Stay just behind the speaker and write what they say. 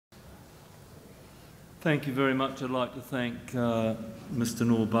Thank you very much. I'd like to thank Mr.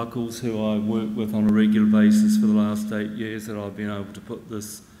 Noel Buckles, who I work with on a regular basis for the last 8 years, that I've been able to put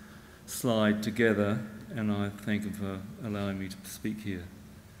this slide together, and I thank him for allowing me to speak here.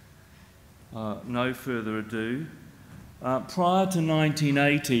 No further ado. Prior to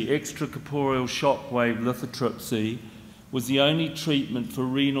 1980, extracorporeal shockwave lithotripsy was the only treatment for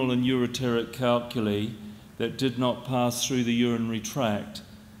renal and ureteric calculi that did not pass through the urinary tract.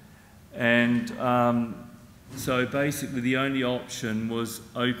 And so basically the only option was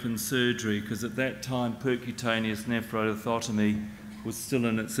open surgery, because at that time percutaneous nephrolithotomy was still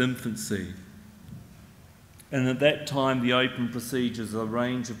in its infancy. And at that time the open procedures, a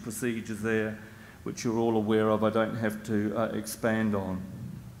range of procedures there which you're all aware of, I don't have to expand on.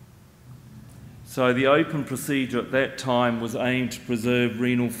 So the open procedure at that time was aimed to preserve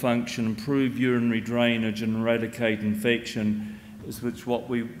renal function, improve urinary drainage and eradicate infection, which is what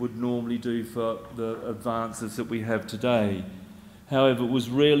we would normally do for the advances that we have today. However, it was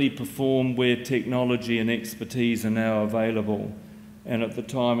rarely performed where technology and expertise are now available, and at the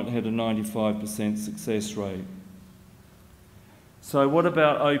time it had a 95% success rate. So what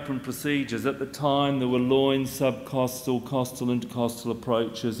about open procedures? At the time there were loin, subcostal, costal, intercostal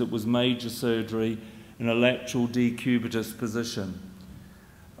approaches. It was major surgery in a lateral decubitus position.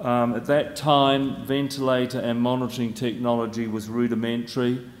 At that time, ventilator and monitoring technology was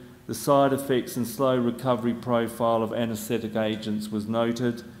rudimentary. The side effects and slow recovery profile of anaesthetic agents was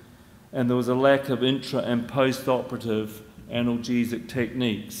noted, and there was a lack of intra- and post-operative analgesic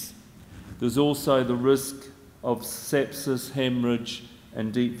techniques. There was also the risk of sepsis, hemorrhage,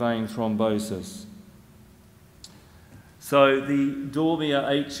 and deep vein thrombosis. So the Dormia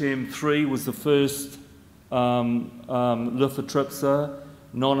HM3 was the first lithotripsy,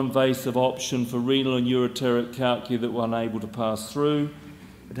 non-invasive option for renal and ureteric calculi that were unable to pass through.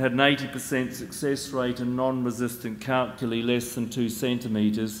 It had an 80% success rate in non-resistant calculi less than 2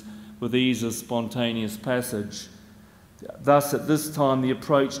 centimetres with ease of spontaneous passage. Thus, at this time, the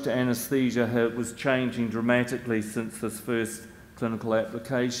approach to anaesthesia was changing dramatically since this first clinical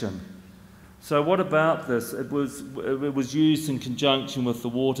application. So what about this? It was used in conjunction with the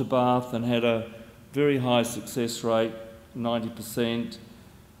water bath and had a very high success rate, 90%.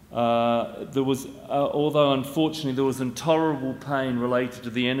 Although unfortunately there was intolerable pain related to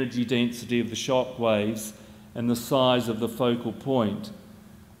the energy density of the shock waves and the size of the focal point.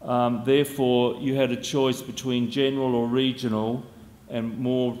 Therefore, you had a choice between general or regional, and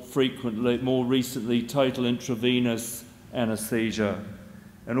more recently, total intravenous anaesthesia.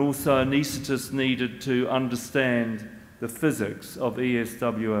 And also, anaesthetists needed to understand the physics of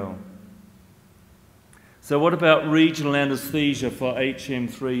ESWL. So what about regional anaesthesia for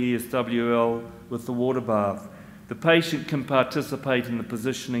HM3 ESWL with the water bath? The patient can participate in the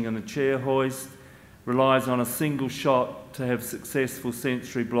positioning in the chair hoist, relies on a single shot to have successful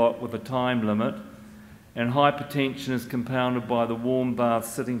sensory block with a time limit, and hypertension is compounded by the warm bath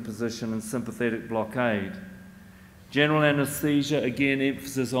sitting position and sympathetic blockade. General anaesthesia, again,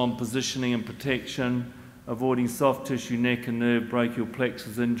 emphasis on positioning and protection, avoiding soft tissue, neck and nerve, brachial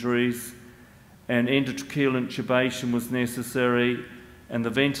plexus injuries, and endotracheal intubation was necessary, and the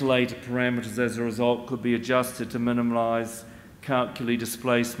ventilator parameters as a result could be adjusted to minimise calculi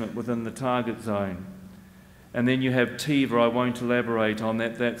displacement within the target zone. And then you have TIVA. I won't elaborate on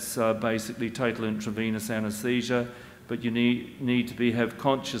that. That's basically total intravenous anaesthesia, but you need to have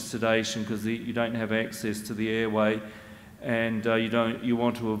conscious sedation because you don't have access to the airway, and you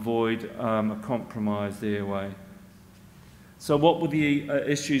want to avoid a compromised airway. So what were the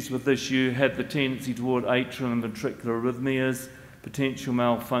issues with this? You had the tendency toward atrial and ventricular arrhythmias, potential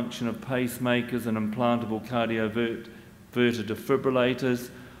malfunction of pacemakers and implantable cardioverter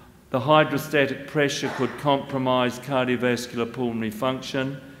defibrillators. The hydrostatic pressure could compromise cardiovascular pulmonary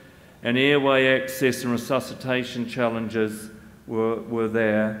function, and airway access and resuscitation challenges were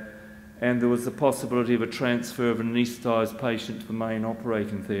there, and there was the possibility of a transfer of an anaesthetised patient to the main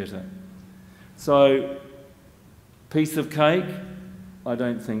operating theatre. So, piece of cake? I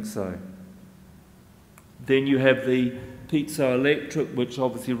don't think so. Then you have the piezoelectric, which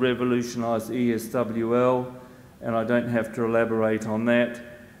obviously revolutionised ESWL, and I don't have to elaborate on that.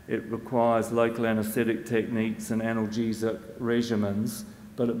 It requires local anaesthetic techniques and analgesic regimens,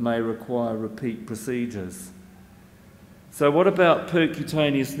 but it may require repeat procedures. So what about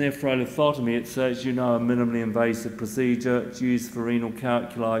percutaneous nephrolithotomy? It's, as you know, a minimally invasive procedure. It's used for renal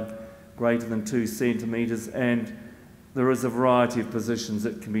calculi greater than 2 centimetres, and there is a variety of positions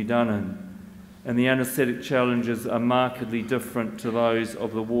it can be done in. And the anaesthetic challenges are markedly different to those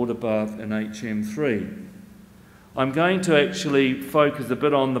of the water bath in HM3. I'm going to actually focus a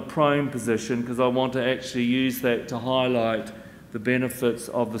bit on the prone position because I want to actually use that to highlight the benefits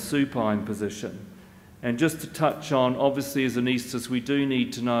of the supine position. And just to touch on, obviously as anaesthetists we do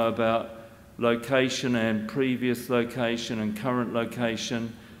need to know about location and previous location and current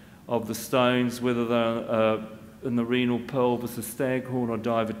location of the stones, whether they're in the renal pelvis, the staghorn or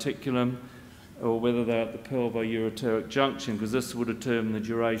diverticulum, or whether they're at the pelvo-ureteric junction, because this will determine the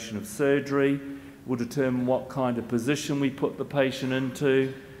duration of surgery, will determine what kind of position we put the patient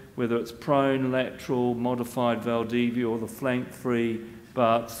into, whether it's prone, lateral, modified Valdivia, or the flank-free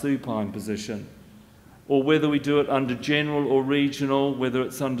but supine position, or whether we do it under general or regional, whether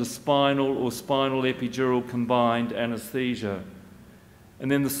it's under spinal or spinal epidural combined anaesthesia.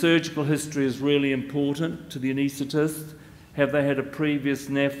 And then the surgical history is really important to the anaesthetist. Have they had a previous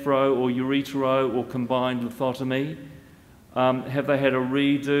nephro or uretero or combined lithotomy? Have they had a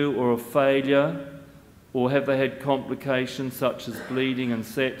redo or a failure? Or have they had complications such as bleeding and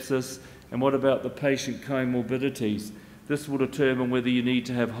sepsis? And what about the patient comorbidities? This will determine whether you need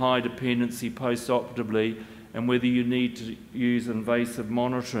to have high dependency post-operatively and whether you need to use invasive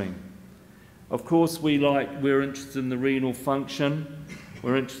monitoring. Of course, we're interested in the renal function.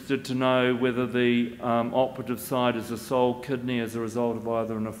 We're interested to know whether the operative side is the sole kidney as a result of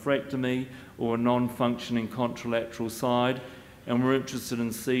either a nephrectomy or a non-functioning contralateral side. And we're interested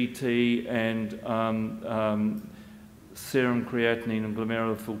in CT and serum creatinine and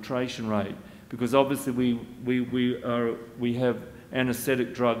glomerular filtration rate, because obviously we have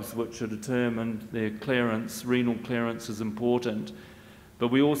anaesthetic drugs which are determined, their clearance, renal clearance is important. But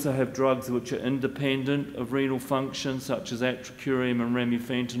we also have drugs which are independent of renal function, such as atracurium and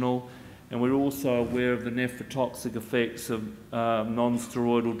remifentanil, and we're also aware of the nephrotoxic effects of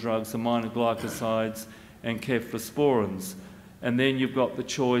non-steroidal drugs, aminoglycosides and cephalosporins. And then you've got the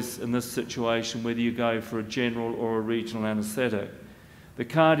choice in this situation whether you go for a general or a regional anaesthetic. The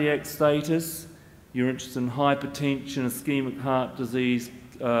cardiac status, you're interested in hypertension, ischemic heart disease,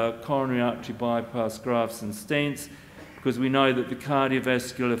 coronary artery bypass grafts and stents, because we know that the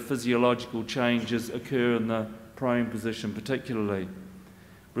cardiovascular physiological changes occur in the prone position particularly.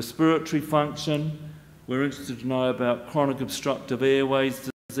 Respiratory function, we're interested to know about chronic obstructive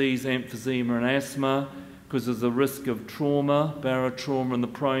airways disease, emphysema and asthma, because there's a risk of trauma, barotrauma in the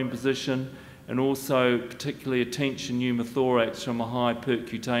prone position, and also particularly a tension pneumothorax from a high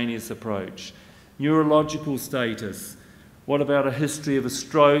percutaneous approach. Neurological status, what about a history of a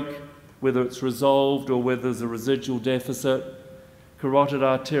stroke, whether it's resolved or whether there's a residual deficit? Carotid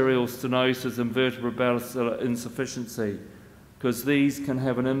arterial stenosis and vertebral insufficiency, because these can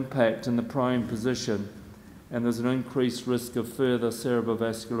have an impact in the prone position, and there's an increased risk of further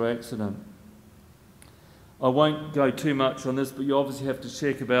cerebrovascular accident. I won't go too much on this, but you obviously have to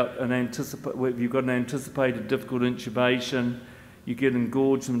check about if you've got an anticipated difficult intubation, you get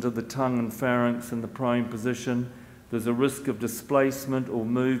engorgement of the tongue and pharynx in the prone position. There's a risk of displacement or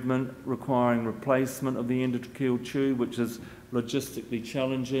movement requiring replacement of the endotracheal tube, which is logistically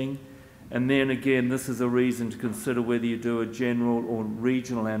challenging. And then again, this is a reason to consider whether you do a general or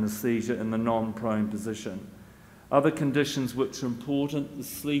regional anaesthesia in the non-prone position. Other conditions which are important, the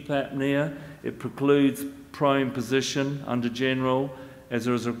sleep apnea, it precludes prone position under general as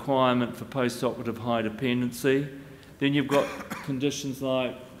there is a requirement for post-operative high dependency. Then you've got conditions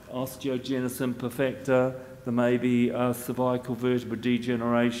like osteogenesis imperfecta, there may be cervical vertebral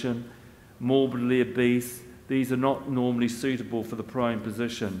degeneration, morbidly obese. These are not normally suitable for the prone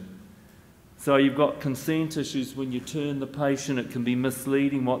position. So you've got consent issues when you turn the patient. It can be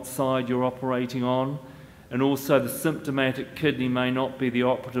misleading what side you're operating on. And also the symptomatic kidney may not be the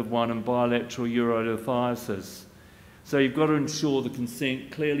operative one in bilateral urolithiasis. So you've got to ensure the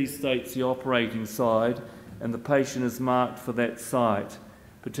consent clearly states the operating side and the patient is marked for that site.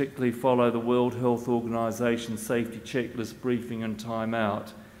 Particularly follow the World Health Organization safety checklist briefing and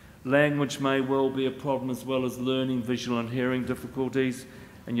timeout. Language may well be a problem, as well as learning, visual and hearing difficulties,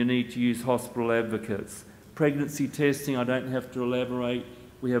 and you need to use hospital advocates. Pregnancy testing, I don't have to elaborate.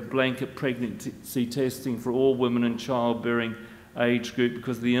 We have blanket pregnancy testing for all women in childbearing age group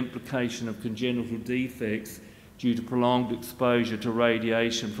because of the implication of congenital defects due to prolonged exposure to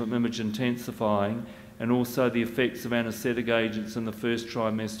radiation from image intensifying, and also the effects of anaesthetic agents in the first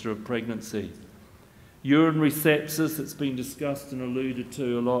trimester of pregnancy. Urinary sepsis, it's been discussed and alluded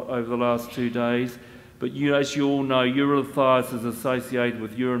to a lot over the last 2 days, but as you all know, urolithiasis is associated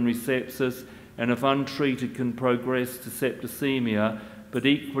with urinary sepsis, and if untreated can progress to septicemia, but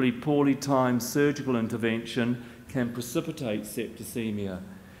equally poorly timed surgical intervention can precipitate septicemia.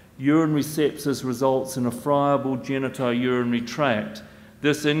 Urinary sepsis results in a friable genitourinary tract.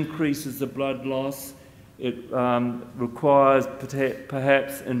 This increases the blood loss. It requires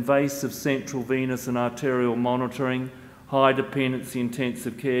perhaps invasive central venous and arterial monitoring, high dependency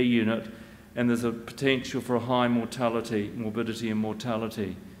intensive care unit, and there's a potential for a high morbidity and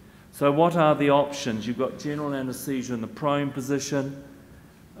mortality. So what are the options? You've got general anaesthesia in the prone position,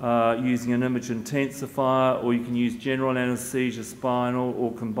 using an image intensifier, or you can use general anaesthesia spinal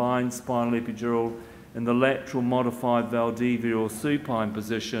or combined spinal epidural in the lateral modified Valdivia or supine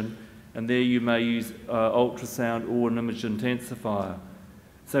position, and there you may use ultrasound or an image intensifier.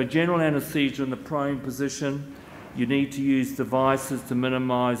 So general anaesthesia in the prone position, you need to use devices to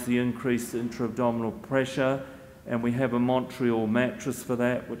minimise the increased intra-abdominal pressure, and we have a Montreal mattress for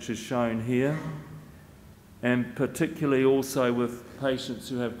that, which is shown here. And particularly also with patients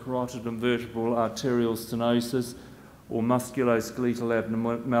who have carotid and vertebral arterial stenosis or musculoskeletal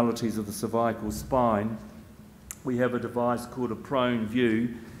abnormalities of the cervical spine, we have a device called a prone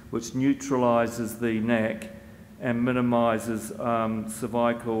view, which neutralises the neck and minimises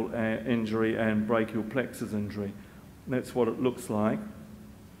cervical injury and brachial plexus injury. That's what it looks like.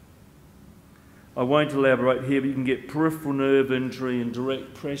 I won't elaborate here, but you can get peripheral nerve injury and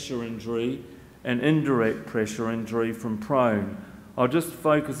direct pressure injury and indirect pressure injury from prone. I'll just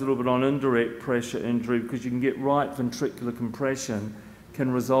focus a little bit on indirect pressure injury because you can get right ventricular compression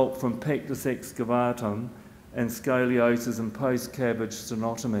can result from pectus excavatum and scoliosis and post-CABG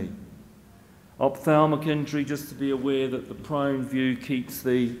stenotomy. Ophthalmic injury, just to be aware that the prone view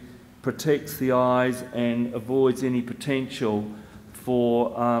protects the eyes and avoids any potential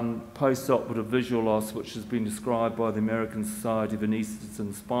for post-operative visual loss, which has been described by the American Society of Anaesthetists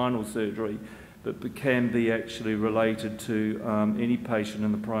and Spinal Surgery, but can be actually related to any patient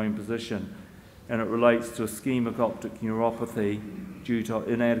in the prone position. And it relates to ischemic optic neuropathy due to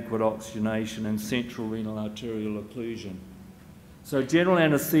inadequate oxygenation and central renal arterial occlusion. So general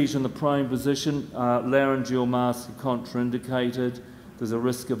anaesthesia in the prone position, laryngeal mask are contraindicated, there's a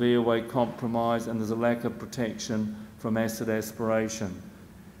risk of airway compromise, and there's a lack of protection from acid aspiration.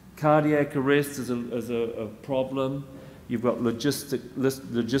 Cardiac arrest is a problem. You've got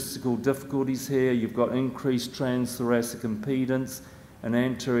logistical difficulties here. You've got increased transthoracic impedance, and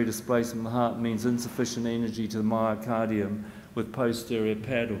anterior displacement of the heart means insufficient energy to the myocardium with posterior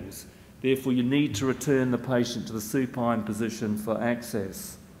paddles. Therefore, you need to return the patient to the supine position for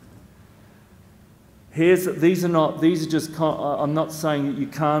access. I'm not saying that you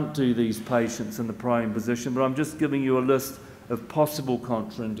can't do these patients in the prone position, but I'm just giving you a list of possible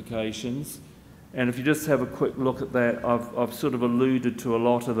contraindications. And if you just have a quick look at that, I've sort of alluded to a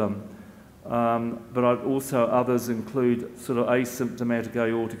lot of them. But others include sort of asymptomatic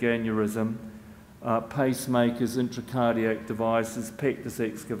aortic aneurysm, pacemakers, intracardiac devices, pectus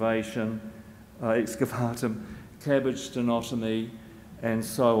excavatum, CABG stenotomy, and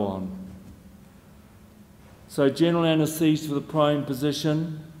so on. So general anaesthesia for the prone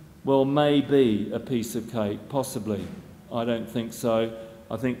position, well, maybe a piece of cake, possibly. I don't think so.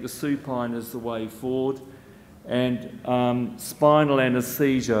 I think the supine is the way forward. And spinal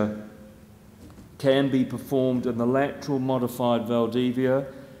anaesthesia can be performed in the lateral modified Valdivia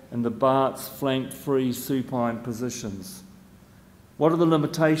and the Bart's flank-free supine positions. What are the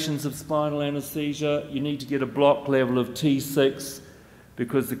limitations of spinal anaesthesia? You need to get a block level of T6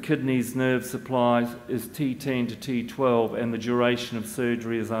 because the kidney's nerve supply is T10 to T12 and the duration of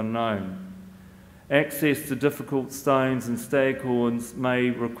surgery is unknown. Access to difficult stones and staghorns may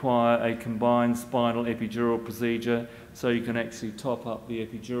require a combined spinal epidural procedure so you can actually top up the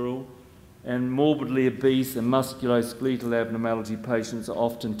epidural. And morbidly obese and musculoskeletal abnormality patients are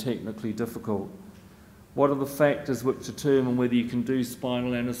often technically difficult. What are the factors which determine whether you can do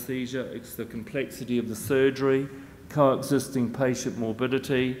spinal anaesthesia? It's the complexity of the surgery, coexisting patient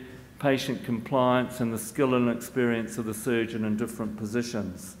morbidity, patient compliance, and the skill and experience of the surgeon in different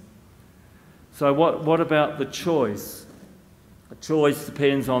positions. So what about the choice? The choice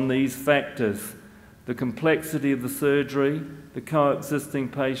depends on these factors: the complexity of the surgery, the coexisting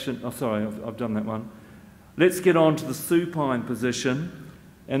patient... Oh, sorry, I've done that one. Let's get on to the supine position.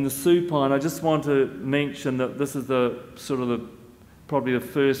 And the supine, I just want to mention that this is probably the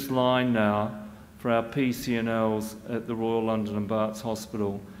first line now for our PCNLs at the Royal London and Barts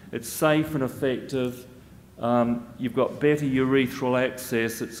Hospital. It's safe and effective. You've got better urethral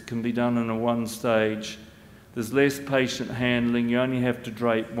access. It can be done in a one stage. There's less patient handling. You only have to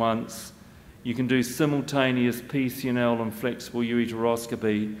drape once. You can do simultaneous PCNL and flexible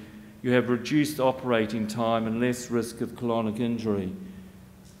ureteroscopy. You have reduced operating time and less risk of colonic injury.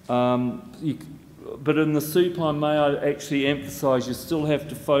 But in the supine, may I actually emphasise, you still have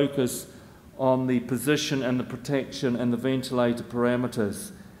to focus on the position and the protection and the ventilator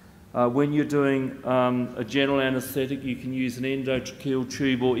parameters. When you're doing a general anaesthetic, you can use an endotracheal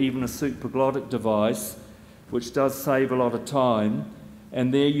tube or even a supraglottic device, which does save a lot of time,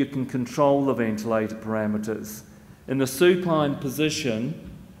 and there you can control the ventilator parameters. In the supine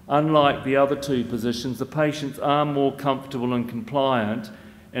position, unlike the other two positions, the patients are more comfortable and compliant,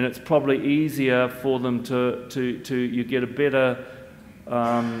 and it's probably easier for them you get a better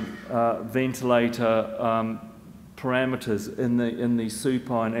ventilator parameters in the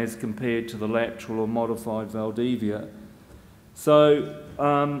supine as compared to the lateral or modified Valdivia. So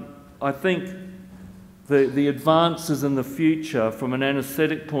I think the advances in the future from an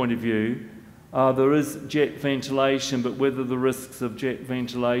anaesthetic point of view, there is jet ventilation, but whether the risks of jet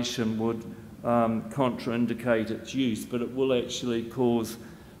ventilation would contraindicate its use, but it will actually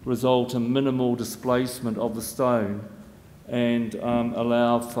result in minimal displacement of the stone and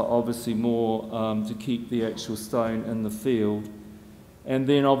allow for obviously more to keep the actual stone in the field. And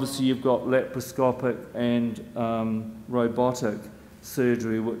then obviously you've got laparoscopic and robotic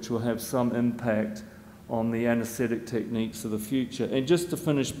surgery, which will have some impact on the anaesthetic techniques of the future. And just to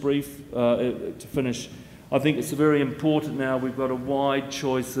finish I think it's very important now we've got a wide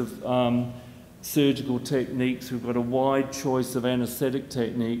choice of surgical techniques, we've got a wide choice of anaesthetic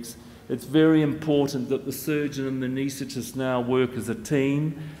techniques. It's very important that the surgeon and the anaesthetist now work as a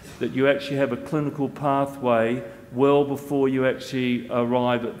team, that you actually have a clinical pathway well before you actually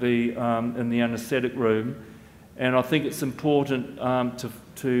arrive at in the anaesthetic room. And I think it's important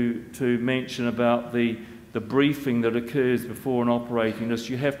to mention about the briefing that occurs before an operating list.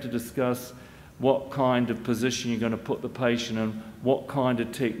 You have to discuss what kind of position you're going to put the patient in, what kind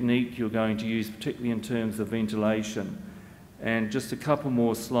of technique you're going to use, particularly in terms of ventilation. And just a couple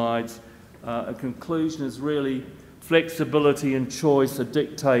more slides. A conclusion is really flexibility and choice are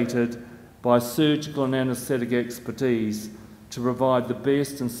dictated by surgical and anaesthetic expertise to provide the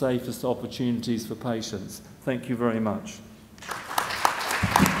best and safest opportunities for patients. Thank you very much.